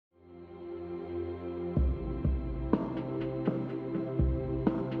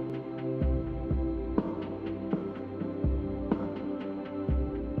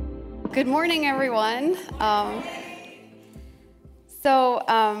Good morning, everyone. I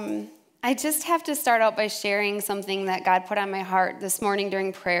just have to start out by sharing something that God put on my heart this morning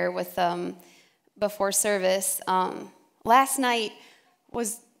during prayer with before service. Last night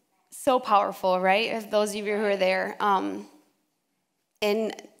was so powerful, right? If those of you who were there.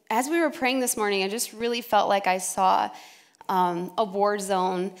 And as we were praying this morning, I just really felt like I saw a war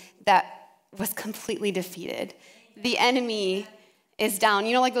zone that was completely defeated. The enemy is down.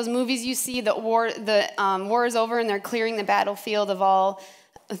 You know, like those movies you see, the war is over and they're clearing the battlefield of all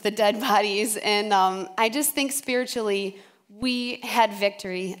the dead bodies. And I just think spiritually, we had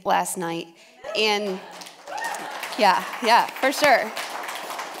victory last night. And yeah, for sure.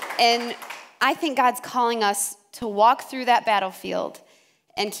 And I think God's calling us to walk through that battlefield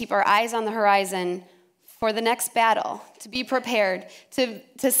and keep our eyes on the horizon for the next battle, to be prepared,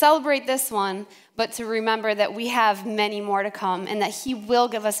 to celebrate this one, but to remember that we have many more to come and that He will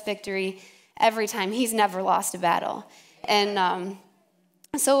give us victory every time. He's never lost a battle. And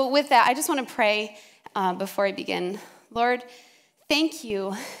so with that, I just want to pray before I begin. Lord, thank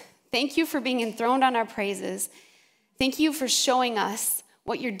you. Thank you for being enthroned on our praises. Thank you for showing us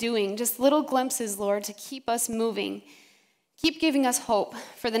what you're doing, just little glimpses, Lord, to keep us moving. Keep giving us hope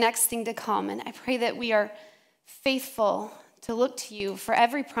for the next thing to come. And I pray that we are faithful to look to you for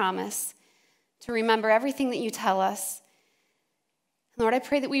every promise, to remember everything that you tell us. Lord, I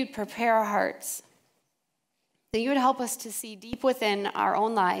pray that we would prepare our hearts, that you would help us to see deep within our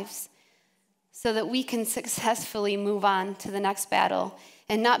own lives so that we can successfully move on to the next battle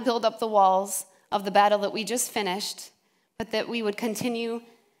and not build up the walls of the battle that we just finished, but that we would continue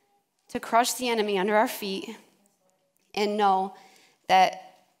to crush the enemy under our feet and know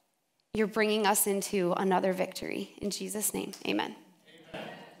that you're bringing us into another victory. In Jesus' name, amen.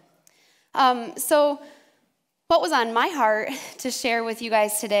 So what was on my heart to share with you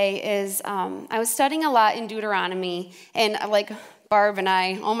guys today is I was studying a lot in Deuteronomy, and like Barb and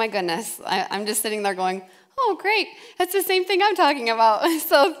I, oh my goodness, I'm just sitting there going, oh, great, that's the same thing I'm talking about.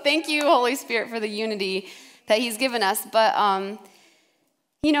 So thank you, Holy Spirit, for the unity that He's given us. But,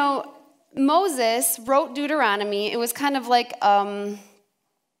 you know, Moses wrote Deuteronomy. It was kind of like an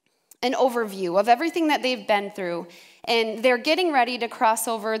overview of everything that they've been through. And they're getting ready to cross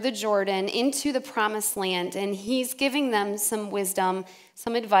over the Jordan into the promised land. And he's giving them some wisdom,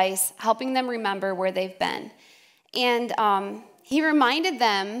 some advice, helping them remember where they've been. And he reminded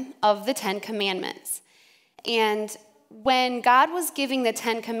them of the 10 Commandments. And when God was giving the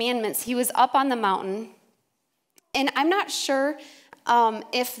 10 Commandments, he was up on the mountain. And I'm not sure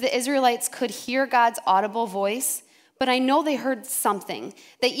if the Israelites could hear God's audible voice, but I know they heard something.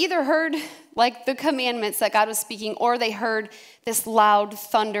 They either heard like the commandments that God was speaking, or they heard this loud,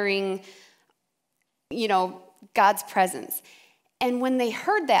 thundering, God's presence. And when they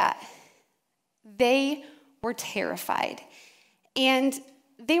heard that, they were terrified. And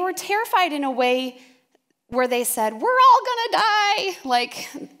they were terrified in a way where they said, we're all gonna die. Like,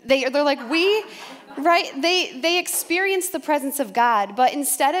 they're like, right? They experienced the presence of God, but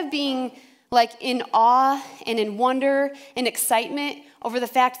instead of being like in awe and in wonder and excitement over the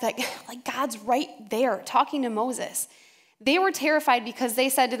fact that like God's right there talking to Moses, they were terrified because they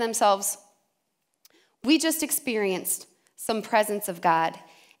said to themselves, we just experienced some presence of God,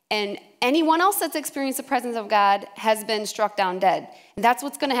 and anyone else that's experienced the presence of God has been struck down dead. And that's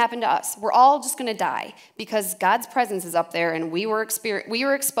what's going to happen to us. We're all just going to die because God's presence is up there and we were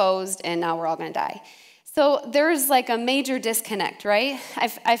exposed and now we're all going to die. So there's like a major disconnect, right?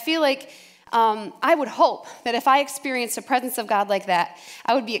 I feel like I would hope that if I experienced the presence of God like that,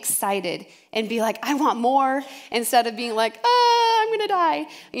 I would be excited and be like, I want more, instead of being like, I'm going to die,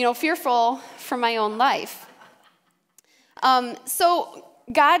 fearful for my own life. So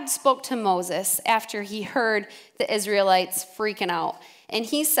God spoke to Moses after he heard the Israelites freaking out. And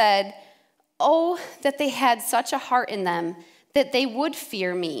he said, oh, that they had such a heart in them that they would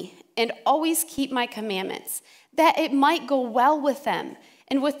fear me and always keep my commandments, that it might go well with them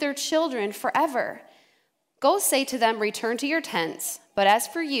and with their children forever. Go say to them, return to your tents. But as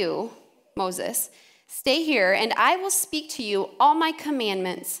for you, Moses, stay here, and I will speak to you all my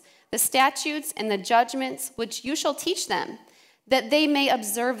commandments, the statutes and the judgments which you shall teach them, that they may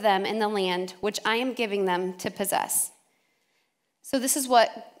observe them in the land which I am giving them to possess. So this is what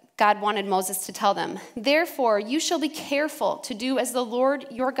God wanted Moses to tell them. Therefore, you shall be careful to do as the Lord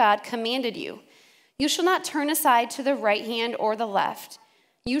your God commanded you. You shall not turn aside to the right hand or the left.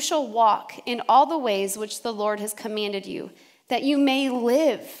 You shall walk in all the ways which the Lord has commanded you, that you may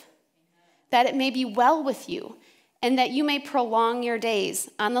live, that it may be well with you, and that you may prolong your days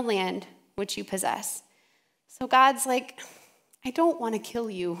on the land which you possess. So God's like, I don't want to kill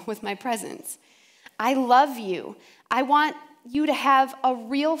you with my presence. I love you. I want you to have a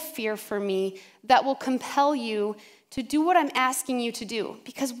real fear for me that will compel you to do what I'm asking you to do.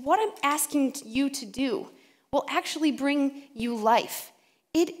 Because what I'm asking you to do will actually bring you life.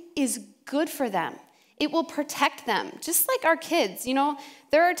 It is good for them. It will protect them. Just like our kids,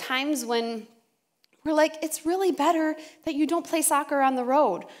 there are times when we're like, it's really better that you don't play soccer on the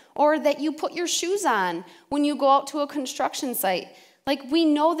road, or that you put your shoes on when you go out to a construction site. Like, we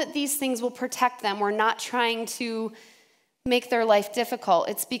know that these things will protect them. We're not trying to make their life difficult.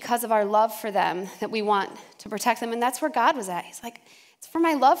 It's because of our love for them that we want to protect them. And that's where God was at. He's like, it's for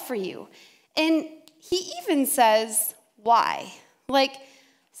my love for you. And he even says, why? Like,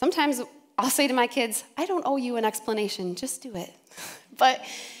 sometimes I'll say to my kids, I don't owe you an explanation. Just do it. But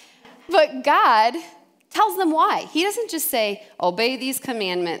God tells them why. He doesn't just say, obey these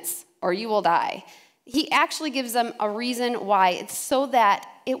commandments or you will die. He actually gives them a reason why. It's so that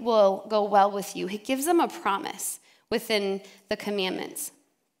it will go well with you. He gives them a promise within the commandments.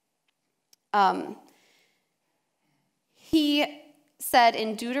 He said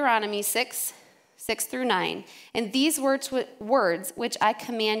in Deuteronomy 6:6-9, and these words which I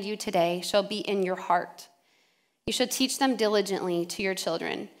command you today shall be in your heart. You shall teach them diligently to your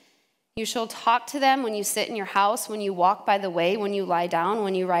children. You shall talk to them when you sit in your house, when you walk by the way, when you lie down,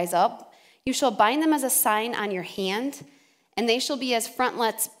 when you rise up. You shall bind them as a sign on your hand, and they shall be as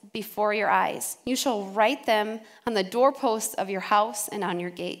frontlets before your eyes. You shall write them on the doorposts of your house and on your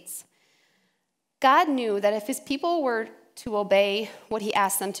gates. God knew that if his people were to obey what he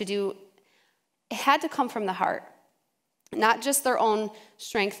asked them to do, it had to come from the heart, not just their own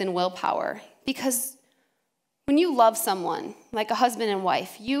strength and willpower. Because when you love someone, like a husband and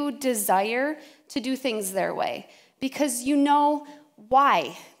wife, you desire to do things their way because you know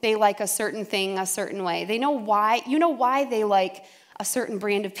why they like a certain thing a certain way. You know why they like a certain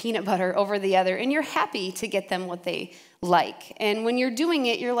brand of peanut butter over the other, and you're happy to get them what they like. And when you're doing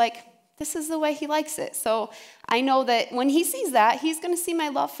it, you're like, this is the way he likes it. So I know that when he sees that, he's going to see my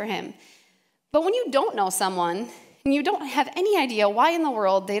love for him. But when you don't know someone, and you don't have any idea why in the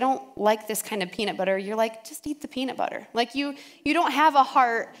world they don't like this kind of peanut butter, you're like, just eat the peanut butter. Like you don't have a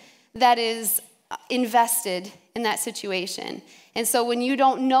heart that is invested in that situation. And so when you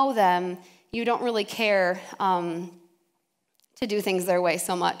don't know them, you don't really care to do things their way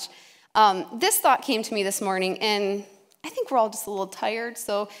so much. This thought came to me this morning, and I think we're all just a little tired,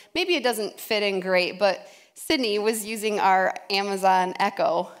 so maybe it doesn't fit in great, but Sydney was using our Amazon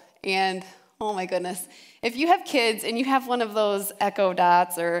Echo, and oh my goodness. If you have kids and you have one of those Echo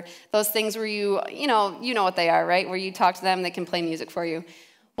Dots or those things where you know what they are, right? Where you talk to them, they can play music for you.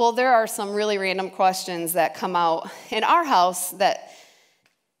 Well, there are some really random questions that come out in our house that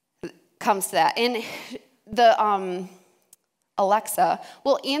comes to that. And the Alexa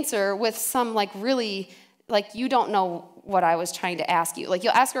will answer with some really, you don't know what I was trying to ask you. Like,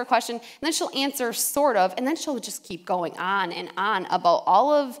 you'll ask her a question, and then she'll answer sort of, and then she'll just keep going on and on about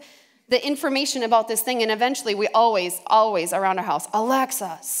all of the information about this thing. And eventually we always around our house,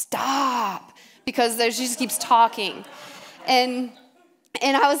 Alexa, stop, because she just keeps talking. And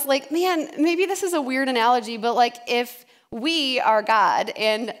I was like, man, maybe this is a weird analogy, but if we are God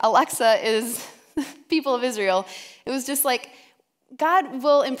and Alexa is people of Israel, it was just God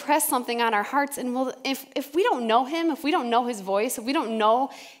will impress something on our hearts, and if we don't know him, if we don't know his voice, if we don't know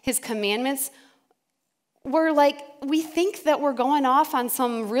his commandments, we think that we're going off on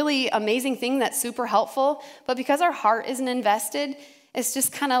some really amazing thing that's super helpful, but because our heart isn't invested, it's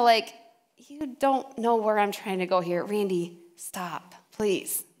just kind of you don't know where I'm trying to go here. Randy, stop,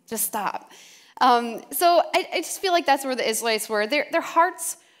 please, just stop. So I just feel like that's where the Israelites were. Their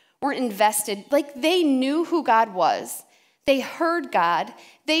hearts weren't invested. They knew who God was. They heard God.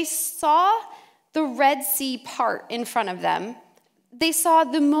 They saw the Red Sea part in front of them. They saw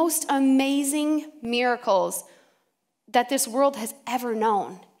the most amazing miracles that this world has ever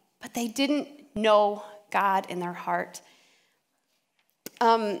known, but they didn't know God in their heart.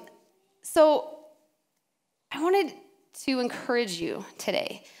 So I wanted to encourage you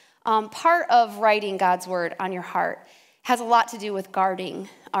today. Part of writing God's word on your heart has a lot to do with guarding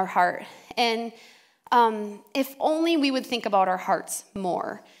our heart. And if only we would think about our hearts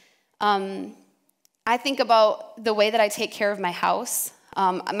more. I think about the way that I take care of my house.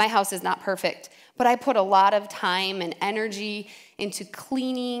 My house is not perfect, but I put a lot of time and energy into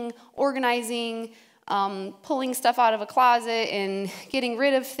cleaning, organizing, pulling stuff out of a closet and getting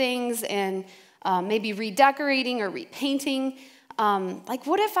rid of things and maybe redecorating or repainting.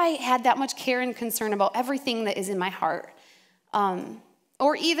 What if I had that much care and concern about everything that is in my heart?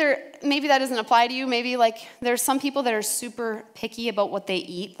 Or either, maybe that doesn't apply to you. Maybe like there's some people that are super picky about what they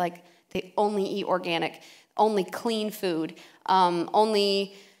eat. Like they only eat organic, only clean food,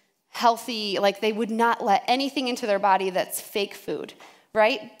 only healthy. Like they would not let anything into their body that's fake food,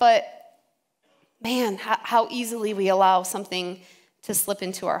 right? But man, how easily we allow something to slip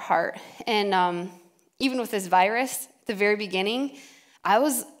into our heart. And even with this virus, at the very beginning, I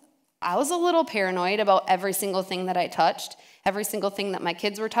was a little paranoid about every single thing that I touched, every single thing that my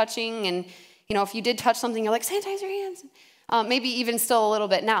kids were touching. And, you know, if you did touch something, you're like, sanitize your hands. Maybe even still a little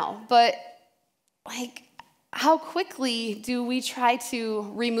bit now. But, like, how quickly do we try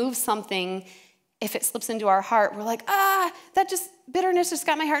to remove something if it slips into our heart? We're like, bitterness just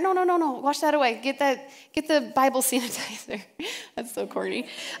got my heart. No. Wash that away. Get the Bible sanitizer. That's so corny.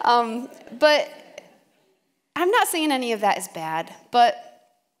 But I'm not saying any of that is bad, but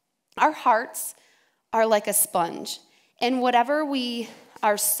our hearts are like a sponge. And whatever we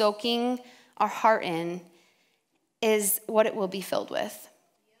are soaking our heart in is what it will be filled with.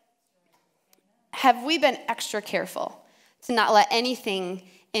 Have we been extra careful to not let anything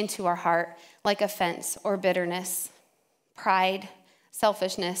into our heart like offense or bitterness, pride,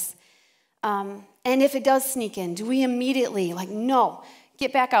 selfishness? And if it does sneak in, do we immediately no,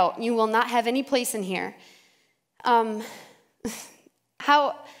 get back out. You will not have any place in here. How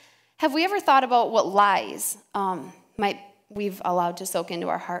have we ever thought about what lies we've allowed to soak into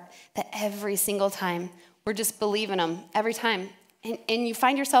our heart? That every single time we're just believing them every time, and you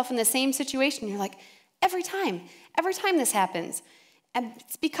find yourself in the same situation. You're like, every time this happens, and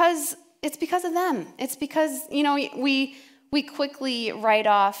it's because of them. It's because we quickly write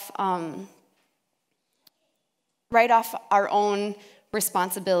off our own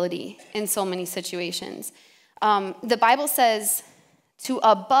responsibility in so many situations. The Bible says to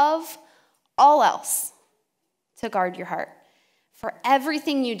above all else, to guard your heart. For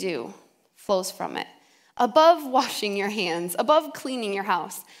everything you do flows from it. Above washing your hands, above cleaning your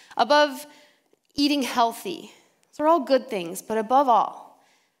house, above eating healthy. Those are all good things, but above all,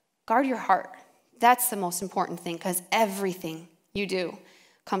 guard your heart. That's the most important thing, because everything you do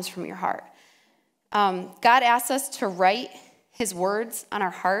comes from your heart. God asks us to write his words on our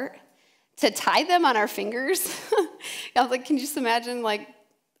heart, to tie them on our fingers. I was like, can you just imagine a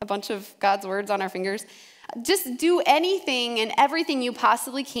bunch of God's words on our fingers? Just do anything and everything you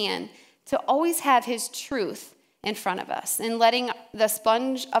possibly can to always have his truth in front of us, and letting the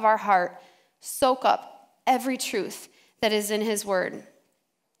sponge of our heart soak up every truth that is in his word,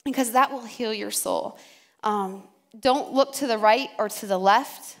 because that will heal your soul. Don't look to the right or to the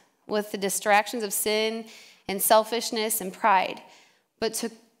left with the distractions of sin and selfishness and pride, but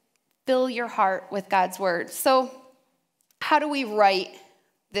to fill your heart with God's word. So how do we write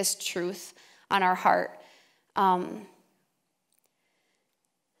this truth on our heart?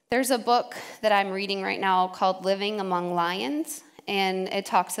 There's a book that I'm reading right now called Living Among Lions, and it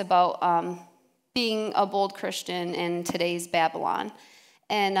talks about being a bold Christian in today's Babylon.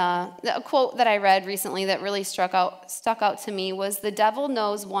 And a quote that I read recently that really stuck out to me was, the devil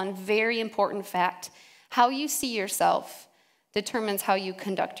knows one very important fact: how you see yourself determines how you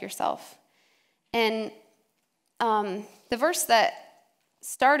conduct yourself. And the verse that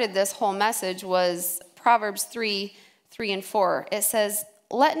started this whole message was Proverbs 3:3-4. It says,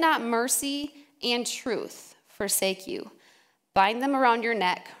 let not mercy and truth forsake you. Bind them around your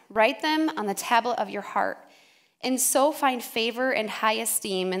neck, write them on the tablet of your heart, and so find favor and high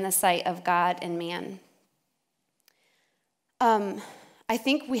esteem in the sight of God and man. I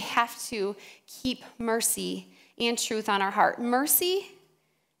think we have to keep mercy and truth on our heart. Mercy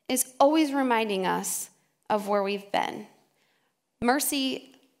is always reminding us of where we've been.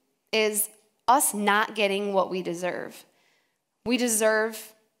 Mercy is us not getting what we deserve. We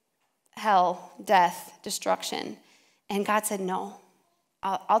deserve hell, death, destruction. And God said, no,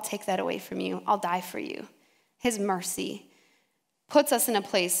 I'll take that away from you. I'll die for you. His mercy puts us in a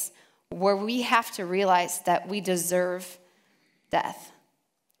place where we have to realize that we deserve death.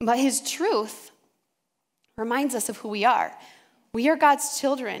 But his truth reminds us of who we are. We are God's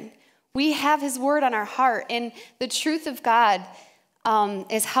children. We have his word on our heart. And the truth of God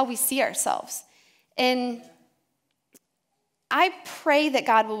is how we see ourselves. And I pray that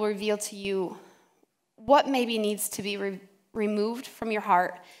God will reveal to you what maybe needs to be removed from your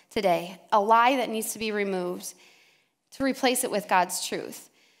heart today, a lie that needs to be removed, to replace it with God's truth,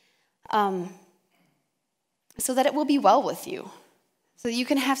 so that it will be well with you, so that you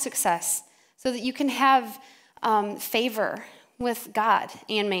can have success, so that you can have favor with God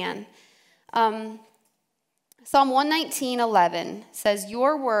and man. Psalm 119:11 says,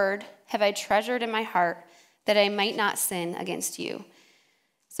 your word have I treasured in my heart, that I might not sin against you.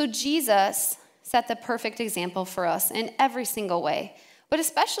 So Jesus set the perfect example for us in every single way, but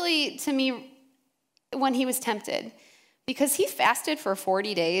especially to me when he was tempted, because he fasted for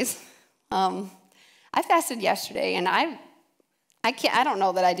 40 days. I fasted yesterday, and I don't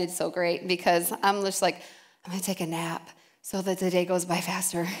know that I did so great, because I'm just like, I'm gonna take a nap so that the day goes by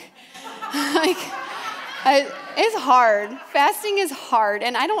faster. It's hard. Fasting is hard,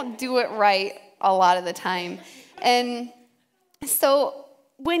 and I don't do it right a lot of the time. And so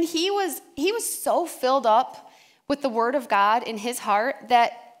when he was so filled up with the word of God in his heart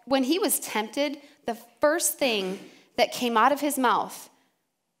that when he was tempted, the first thing that came out of his mouth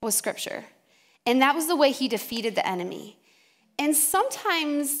was scripture. And that was the way he defeated the enemy. And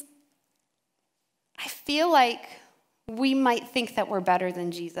sometimes I feel like we might think that we're better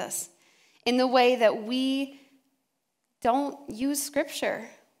than Jesus in the way that we don't use scripture.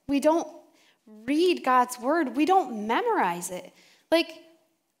 We don't read God's word. We don't memorize it. Like,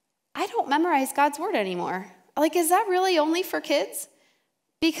 I don't memorize God's word anymore. Like, is that really only for kids?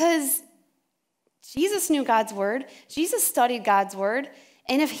 Because Jesus knew God's word. Jesus studied God's word.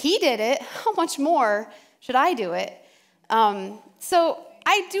 And if he did it, how much more should I do it? So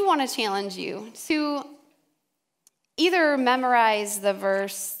I do want to challenge you to either memorize the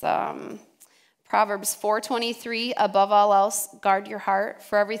verse, Proverbs 4:23, above all else, guard your heart,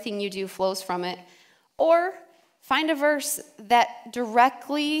 for everything you do flows from it. Or find a verse that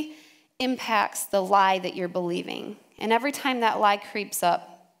directly impacts the lie that you're believing. And every time that lie creeps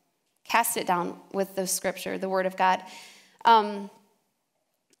up, cast it down with the scripture, the word of God.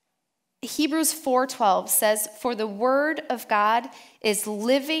 Hebrews 4:12 says, for the word of God is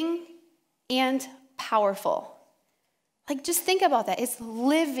living and powerful. Like, just think about that. It's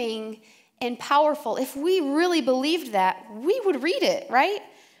living and powerful. If we really believed that, we would read it, right?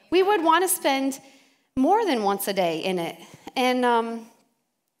 We would want to spend more than once a day in it. And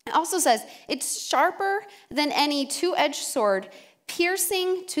it also says, it's sharper than any two-edged sword,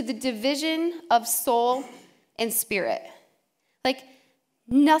 piercing to the division of soul and spirit. Like,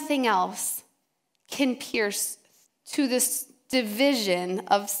 nothing else can pierce to this division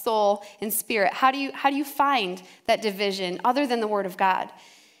of soul and spirit. How do you find that division other than the word of God?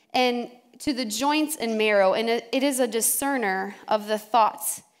 And to the joints and marrow, and it is a discerner of the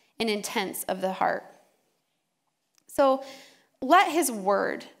thoughts and intents of the heart. So let his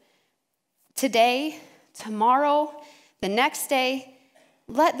word today, tomorrow, the next day,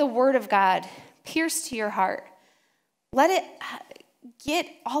 let the word of God pierce to your heart. Let it get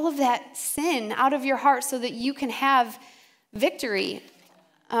all of that sin out of your heart so that you can have victory.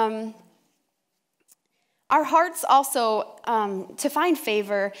 Our hearts also, to find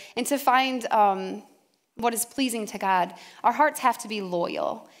favor and to find what is pleasing to God, our hearts have to be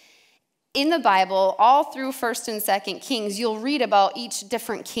loyal. In the Bible, all through 1st and 2nd Kings, you'll read about each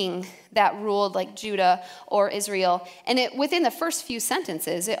different king that ruled, like Judah or Israel. And within the first few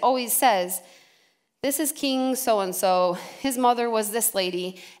sentences, it always says, this is King so-and-so, his mother was this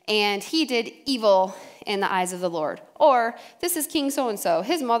lady, and he did evil in the eyes of the Lord. Or, this is King so-and-so,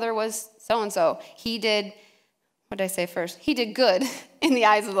 his mother was so-and-so, he did, what did I say first? He did good in the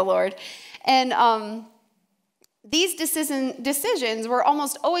eyes of the Lord. And these decisions were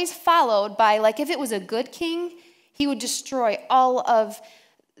almost always followed by, like, if it was a good king, he would destroy all of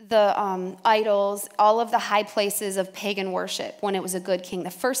the idols, all of the high places of pagan worship. When it was a good king, the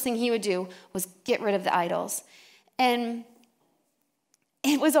first thing he would do was get rid of the idols. And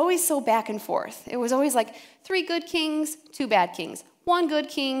it was always so back and forth. It was always like 3 good kings, 2 bad kings, 1 good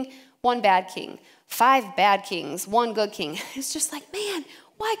king, 1 bad king, 5 bad kings, 1 good king. It's just like, man,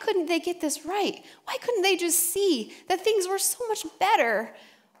 why couldn't they get this right? Why couldn't they just see that things were so much better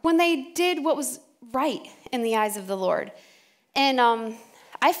when they did what was right in the eyes of the Lord? And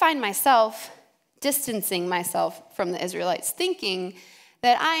I find myself distancing myself from the Israelites, thinking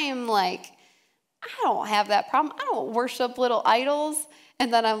that I am like, I don't have that problem. I don't worship little idols.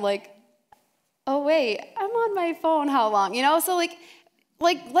 And then I'm like, oh, wait, I'm on my phone. How long? You know, so like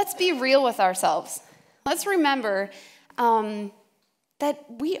let's be real with ourselves. Let's remember that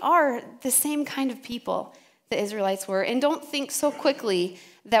we are the same kind of people the Israelites were. And don't think so quickly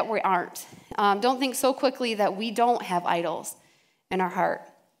that we aren't. Don't think so quickly that we don't have idols in our heart.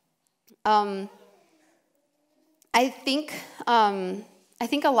 I think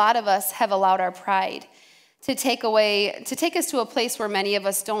a lot of us have allowed our pride to take us to a place where many of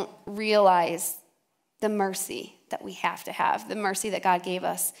us don't realize the mercy that we have, the mercy that God gave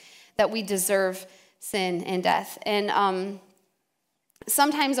us, that we deserve sin and death. And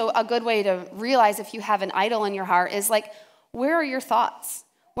sometimes a good way to realize if you have an idol in your heart is like, where are your thoughts?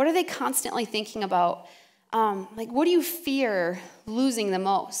 What are they constantly thinking about? What do you fear losing the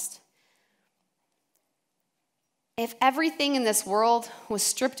most? If everything in this world was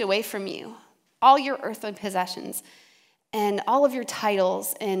stripped away from you, all your earthly possessions and all of your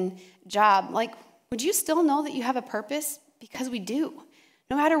titles and job, would you still know that you have a purpose? Because we do.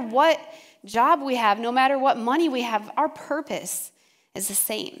 No matter what job we have, no matter what money we have, our purpose is the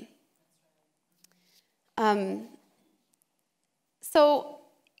same. So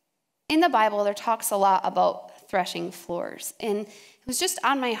in the Bible, there talks a lot about threshing floors. And it was just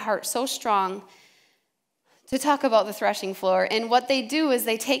on my heart so strong to talk about the threshing floor. And what they do is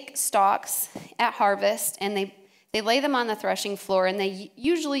they take stalks at harvest and they lay them on the threshing floor, and they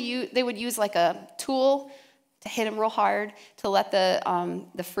would use like a tool to hit them real hard to let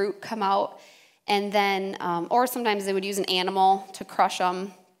the fruit come out. And then, or sometimes they would use an animal to crush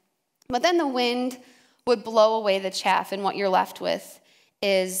them. But then the wind would blow away the chaff, and what you're left with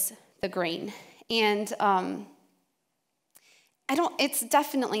is the grain. And it's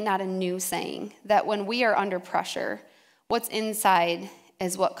definitely not a new saying that when we are under pressure, what's inside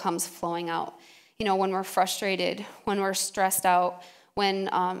is what comes flowing out. When we're frustrated, when we're stressed out, when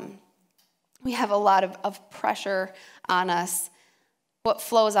we have a lot of pressure on us, what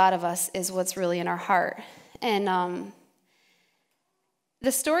flows out of us is what's really in our heart. And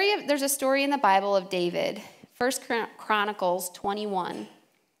there's a story in the Bible of David, 1 Chronicles 21.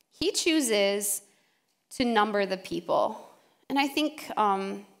 He chooses to number the people. And I think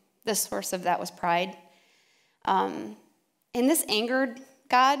the source of that was pride. And this angered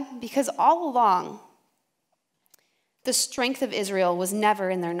God because all along, the strength of Israel was never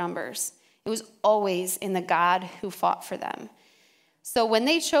in their numbers. It was always in the God who fought for them. So when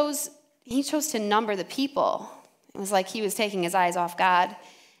he chose to number the people, it was like he was taking his eyes off God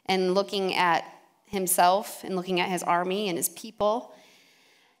and looking at himself and looking at his army and his people.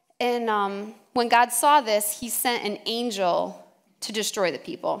 And when God saw this, he sent an angel to destroy the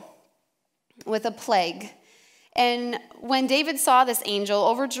people with a plague. And when David saw this angel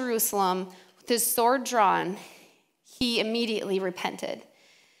over Jerusalem with his sword drawn, he immediately repented.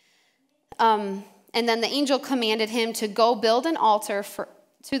 And then the angel commanded him to go build an altar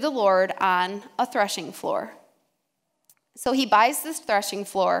to the Lord on a threshing floor. So he buys this threshing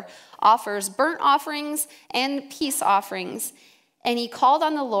floor, offers burnt offerings and peace offerings, and he called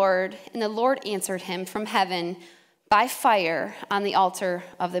on the Lord, and the Lord answered him from heaven by fire on the altar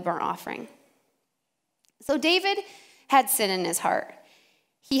of the burnt offering. So David had sin in his heart.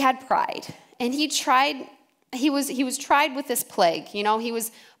 He had pride, and he was tried with this plague. He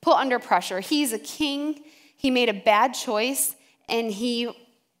was put under pressure. He's a king. He made a bad choice, and he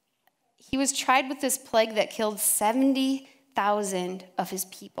was tried with this plague that killed 70,000 of his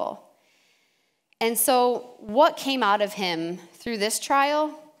people. And so what came out of him through this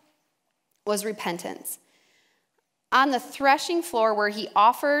trial was repentance. On the threshing floor where he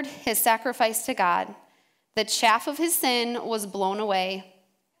offered his sacrifice to God, the chaff of his sin was blown away,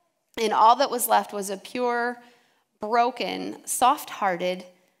 and all that was left was a pure, broken, soft-hearted,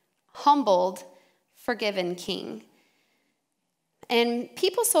 humbled, forgiven king. And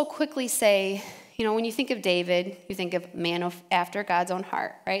people so quickly say, when you think of David, you think of man after God's own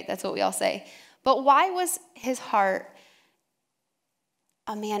heart, right? That's what we all say. But why was his heart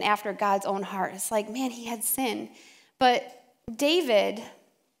a man after God's own heart? It's like, man, he had sin. But David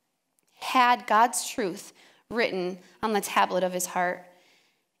had God's truth written on the tablet of his heart.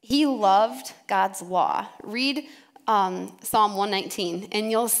 He loved God's law. Read Psalm 119, and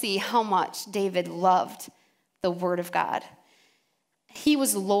you'll see how much David loved the word of God. He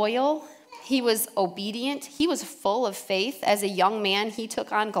was loyal. He was obedient. He was full of faith. As a young man, he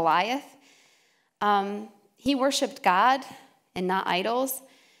took on Goliath. He worshiped God and not idols.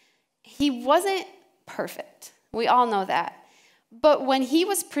 He wasn't perfect. We all know that. But when he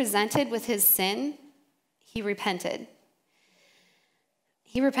was presented with his sin, he repented.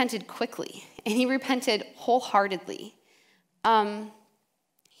 He repented quickly, and he repented wholeheartedly.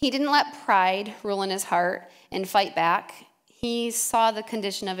 He didn't let pride rule in his heart and fight back. He saw the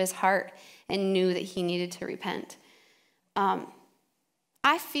condition of his heart and knew that he needed to repent.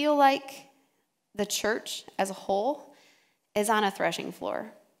 I feel like the church as a whole is on a threshing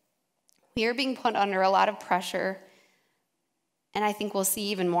floor. We are being put under a lot of pressure, and I think we'll see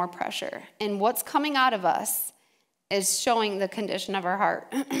even more pressure. And what's coming out of us is showing the condition of our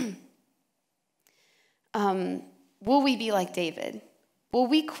heart. Will we be like David? Will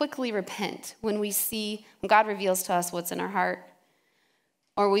we quickly repent when God reveals to us what's in our heart?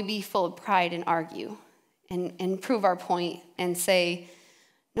 Or will we be full of pride and argue and prove our point and say,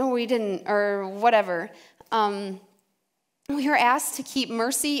 no, we didn't, or whatever. We are asked to keep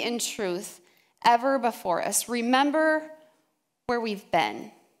mercy and truth ever before us. Remember where we've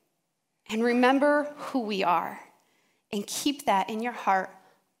been and remember who we are, and keep that in your heart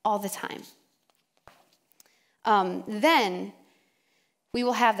all the time. Then we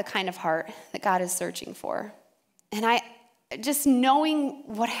will have the kind of heart that God is searching for. And just knowing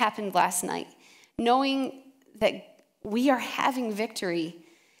what happened last night, knowing that we are having victory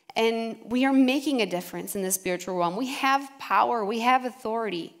and we are making a difference in the spiritual realm. We have power, we have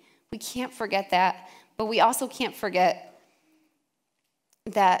authority. We can't forget that, but we also can't forget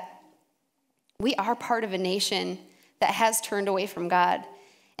that we are part of a nation that has turned away from God.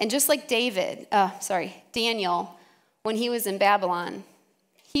 And just like Daniel, when he was in Babylon,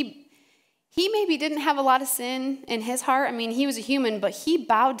 he maybe didn't have a lot of sin in his heart. I mean, he was a human, but he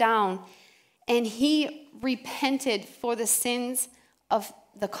bowed down and he repented for the sins of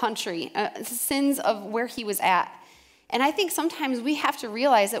the country, the sins of where he was at. And I think sometimes we have to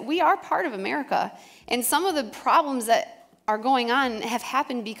realize that we are part of America. And some of the problems that are going on have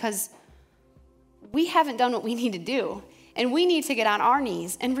happened because we haven't done what we need to do. And we need to get on our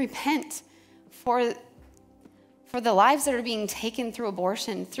knees and repent for the lives that are being taken through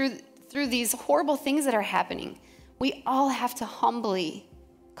abortion, through these horrible things that are happening. We all have to humbly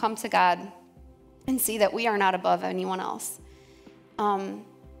come to God and see that we are not above anyone else.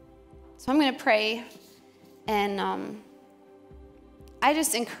 So I'm going to pray, and I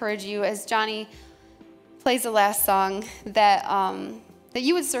just encourage you, as Johnny plays the last song, that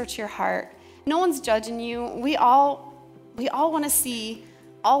you would search your heart. No one's judging you. We all want to see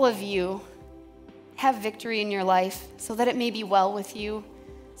all of you have victory in your life so that it may be well with you,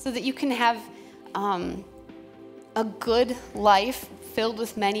 so that you can have a good life filled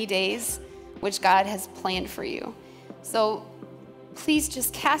with many days, which God has planned for you. So please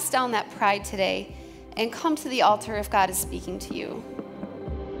just cast down that pride today and come to the altar if God is speaking to you.